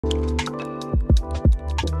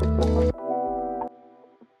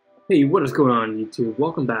Hey, what is going on YouTube?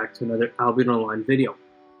 Welcome back to another Albion Online video.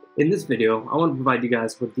 In this video, I want to provide you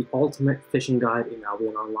guys with the ultimate fishing guide in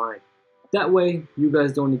Albion Online. That way, you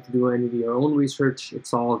guys don't need to do any of your own research,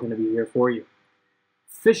 it's all going to be here for you.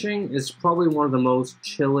 Fishing is probably one of the most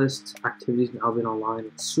chillest activities in Albion Online.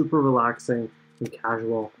 It's super relaxing and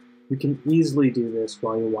casual. You can easily do this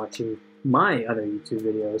while you're watching my other YouTube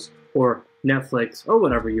videos, or Netflix, or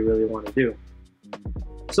whatever you really want to do.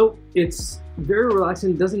 So it's very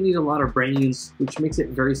relaxing, doesn't need a lot of brains, which makes it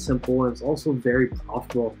very simple, and it's also very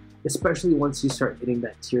profitable, especially once you start hitting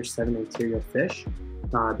that tier 7 interior fish.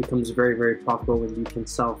 It becomes very, very profitable when you can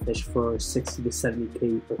sell fish for 60 to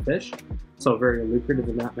 70k per fish, so very lucrative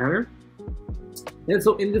in that manner. And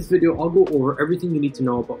so in this video, I'll go over everything you need to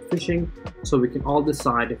know about fishing so we can all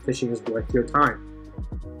decide if fishing is worth your time.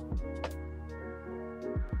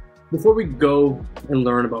 Before we go and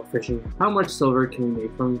learn about fishing, how much silver can we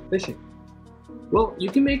make from fishing? Well, you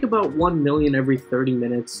can make about 1 million every 30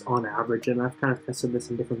 minutes on average, and I've kind of tested this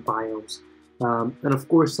in different biomes. And of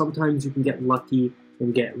course, sometimes you can get lucky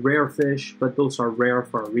and get rare fish, but those are rare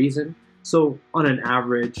for a reason. So on an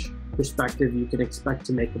average perspective, you can expect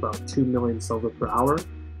to make about 2 million silver per hour.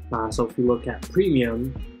 So if you look at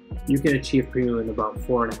premium, you can achieve premium in about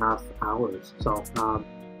 4.5 hours. So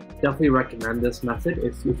definitely recommend this method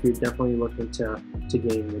if you're definitely looking to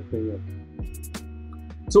gain your premium.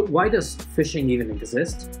 So why does fishing even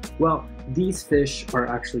exist? Well, these fish are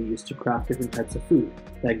actually used to craft different types of food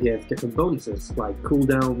that give different bonuses like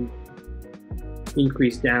cooldown,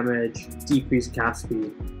 increased damage, decreased cast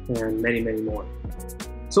speed, and many, many more.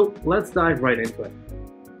 So let's dive right into it.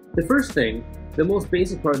 The first thing, the most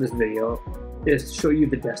basic part of this video, is to show you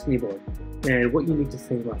the destiny board and what you need to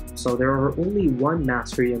think about. So there are only one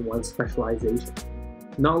mastery and one specialization,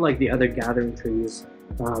 not like the other gathering trees.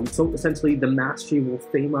 So essentially the mastery will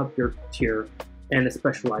fame up your tier and the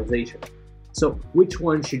specialization. So which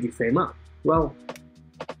one should you fame up? Well,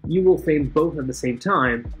 you will fame both at the same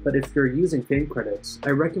time, but if you're using fame credits, I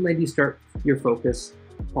recommend you start your focus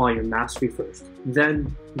on your mastery first,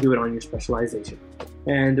 then do it on your specialization.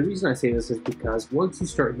 And the reason I say this is because once you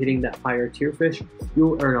start hitting that higher tier fish,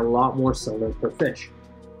 you'll earn a lot more silver per fish.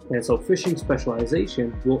 And so fishing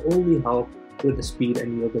specialization will only help with the speed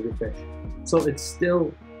and yield of your fish. So it's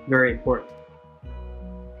still very important.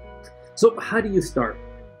 So how do you start?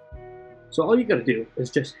 So all you gotta do is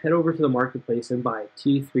just head over to the marketplace and buy a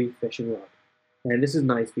T3 fishing rod. And this is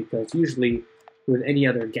nice because usually with any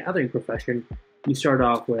other gathering profession, you start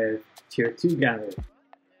off with tier 2 gathering.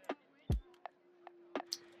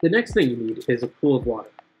 The next thing you need is a pool of water,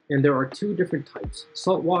 and there are two different types,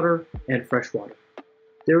 saltwater and freshwater.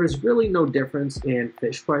 There is really no difference in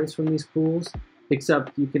fish price from these pools,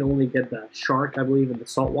 except you can only get the shark, I believe, in the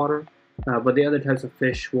saltwater, but the other types of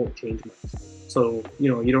fish won't change much. So, you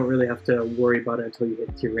don't really have to worry about it until you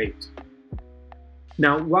hit tier 8.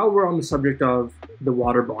 Now, while we're on the subject of the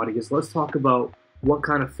water bodies, let's talk about what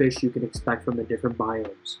kind of fish you can expect from the different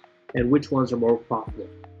biomes, and which ones are more profitable.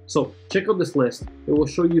 So check out this list. It will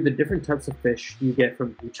show you the different types of fish you get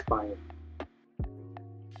from each biome.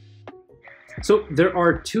 So there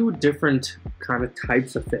are two different kind of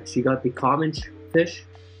types of fish. You got the common fish,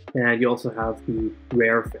 and you also have the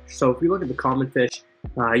rare fish. So if you look at the common fish,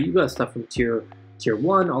 you got stuff from tier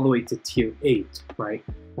 1 all the way to tier 8, right?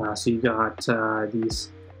 So you got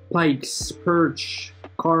these pikes, perch,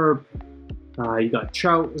 carp, you got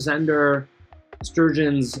trout, zender,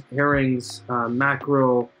 sturgeons, herrings,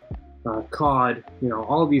 mackerel, cod,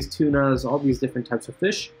 all these tunas, all these different types of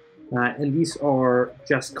fish, and these are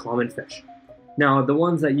just common fish. Now, the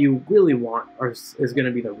ones that you really want is going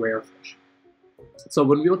to be the rare fish. So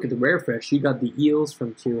when we look at the rare fish, you got the eels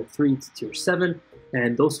from tier 3 to tier 7,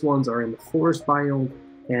 and those ones are in the forest biome,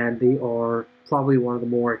 and they are probably one of the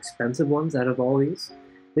more expensive ones out of all these.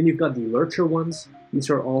 Then you've got the lurcher ones. These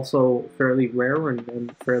are also fairly rare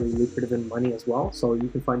and fairly lucrative in money as well, so you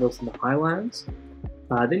can find those in the highlands.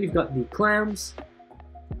 Then you've got the clams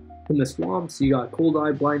in the swamps, you got cold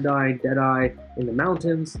eye, blind eye, dead eye in the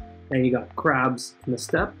mountains, and you got crabs in the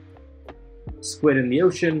steppe, squid in the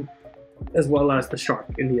ocean, as well as the shark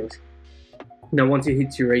in the ocean. Now once you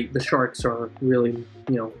hit tier 8, the sharks are really,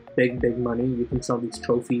 big money. You can sell these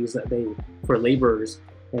trophies for laborers,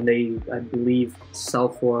 and they, I believe, sell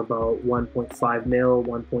for about 1.5 mil,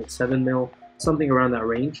 1.7 mil, something around that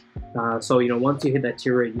range. So, once you hit that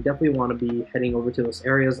tier 8, you definitely want to be heading over to those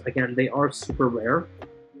areas. Again, they are super rare.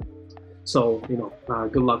 So,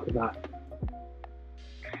 good luck with that.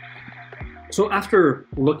 So after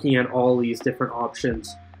looking at all these different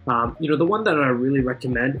options, the one that I really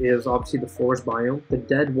recommend is obviously the forest biome. The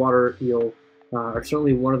dead water eel are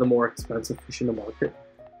certainly one of the more expensive fish in the market.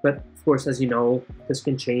 But of course, as you know, this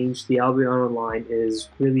can change. The Albion Online is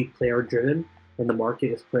really player driven, and the market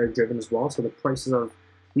is player driven as well, so the prices of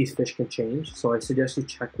these fish can change. So I suggest you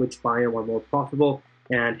check which biome are more profitable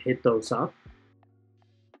and hit those up.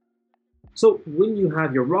 So when you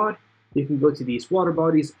have your rod, you can go to these water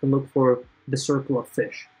bodies and look for the circle of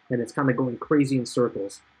fish, and it's kind of going crazy in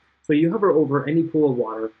circles. So you hover over any pool of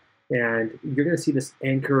water, and you're going to see this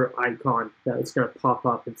anchor icon that is going to pop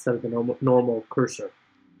up instead of the normal cursor.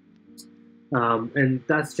 And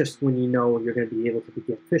that's just when you know you're going to be able to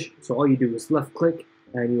begin fishing. So all you do is left click,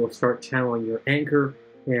 and you will start channeling your anchor,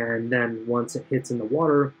 and then once it hits in the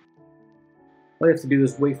water, all you have to do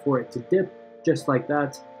is wait for it to dip, just like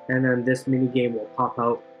that, and then this mini game will pop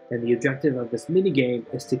out. And the objective of this mini game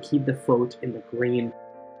is to keep the float in the green.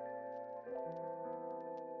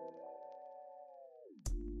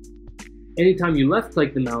 Anytime you left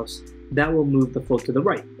click the mouse, that will move the float to the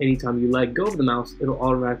right. Anytime you let go of the mouse, it'll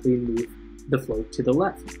automatically move the float to the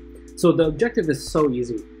left. So the objective is so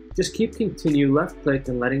easy. Just continue left click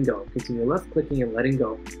and letting go. Continue left clicking and letting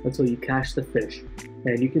go until you catch the fish.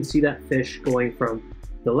 And you can see that fish going from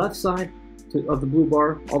the left side of the blue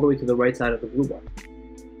bar all the way to the right side of the blue bar.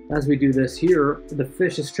 As we do this here, the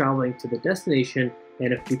fish is traveling to the destination,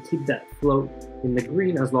 and if we keep that float in the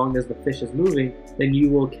green as long as the fish is moving, then you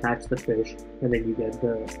will catch the fish, and then you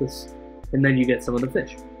get some of the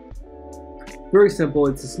fish. Very simple.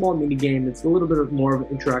 It's a small mini game. It's a little bit more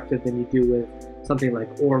interactive than you do with something like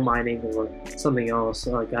ore mining or something else,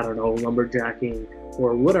 like, I don't know, lumberjacking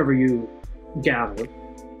or whatever you gather.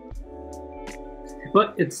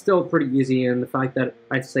 But it's still pretty easy, and the fact that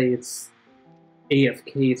I say it's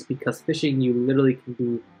AFK is because fishing, you literally can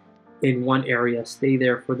be in one area, stay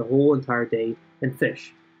there for the whole entire day, and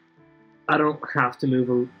fish. I don't have to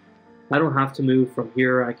move from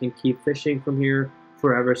here. I can keep fishing from here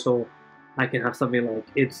forever, so I can have something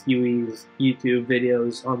like CHEEEWWS YouTube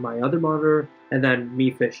videos on my other monitor, and then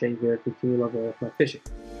me fishing here, continue leveling up my fishing.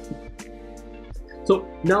 So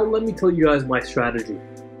now let me tell you guys my strategy.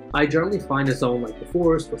 I generally find a zone like the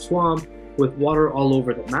forest or swamp with water all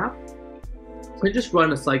over the map, and just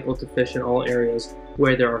run a cycle to fish in all areas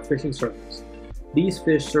where there are fishing circles. These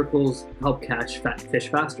fish circles help catch fish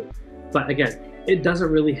faster, but again, it doesn't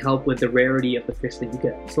really help with the rarity of the fish that you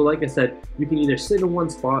get. So like I said, you can either sit in one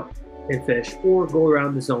spot and fish, or go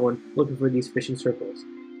around the zone looking for these fishing circles.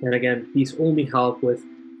 And again, these only help with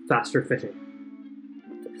faster fishing.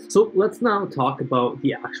 So let's now talk about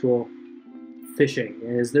the actual fishing.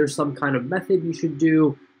 Is there some kind of method you should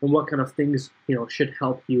do, and what kind of things should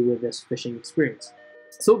help you with this fishing experience?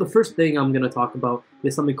 So the first thing I'm going to talk about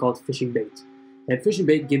is something called fishing bait. And fishing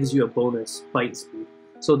bait gives you a bonus bite speed.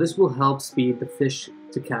 So this will help speed the fish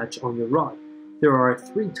to catch on your rod. There are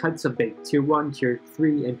 3 types of bait: tier 1, tier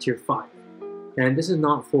 3, and tier 5. And this is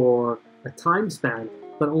not for a time span,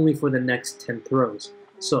 but only for the next 10 throws.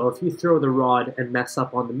 So if you throw the rod and mess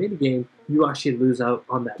up on the minigame, you actually lose out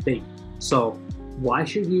on that bait. So why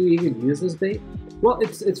should you even use this bait? Well,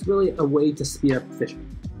 it's really a way to speed up fishing.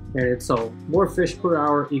 And so more fish per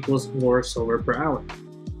hour equals more silver per hour.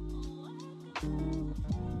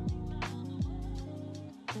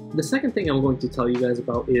 The second thing I'm going to tell you guys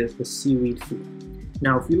about is the seaweed food.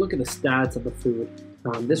 Now, if you look at the stats of the food,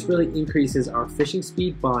 this really increases our fishing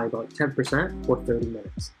speed by about 10% or 30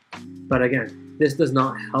 minutes. But again, this does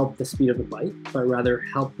not help the speed of the bite, but rather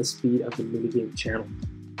help the speed of the minigame channel,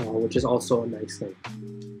 which is also a nice thing.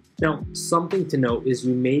 Now, something to note is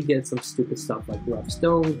you may get some stupid stuff like rough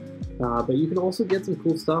stone, but you can also get some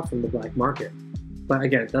cool stuff from the black market. But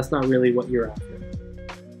again, that's not really what you're after.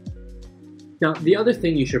 Now, the other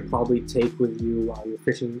thing you should probably take with you while you're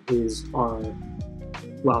fishing is are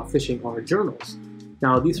journals.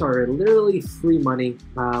 Now, these are literally free money.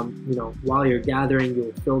 While you're gathering,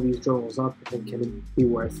 you'll fill these journals up and can be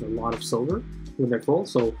worth a lot of silver when they're full.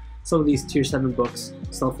 So some of these tier 7 books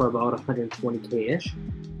sell for about 120k-ish.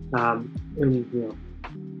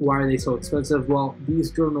 Why are they so expensive? Well,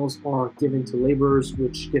 these journals are given to laborers,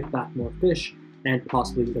 which give back more fish and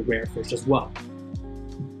possibly the rare fish as well.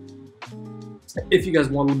 If you guys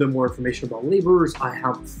want a little bit more information about laborers, I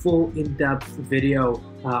have a full in-depth video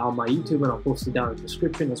on my YouTube, and I'll post it down in the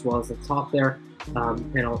description as well as the top there,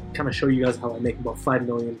 and I'll kind of show you guys how I make about 5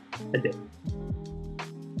 million a day.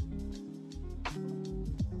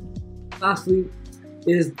 Lastly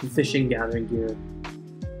is the fishing gathering gear,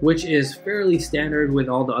 which is fairly standard with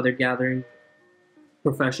all the other gathering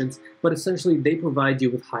professions, but essentially they provide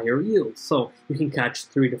you with higher yields. So you can catch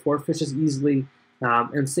 3 to 4 fishes easily,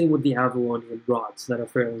 and same with the Avalonian rods that are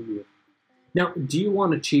fairly new. Now, do you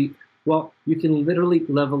want to cheat? Well, you can literally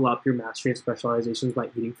level up your mastery and specializations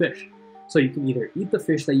by eating fish. So you can either eat the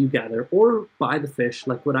fish that you gather or buy the fish,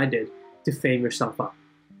 like what I did, to fame yourself up.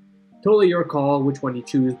 Totally your call which one you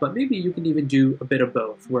choose, but maybe you can even do a bit of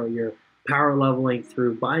both, where you're power leveling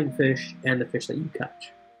through buying fish and the fish that you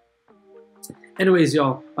catch. Anyways,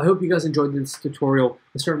 y'all, I hope you guys enjoyed this tutorial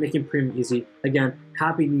and start making premium easy. Again,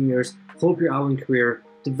 Happy New Year's. Hope your Albion career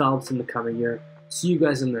develops in the coming year. See you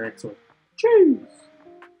guys in the next one. Cheers!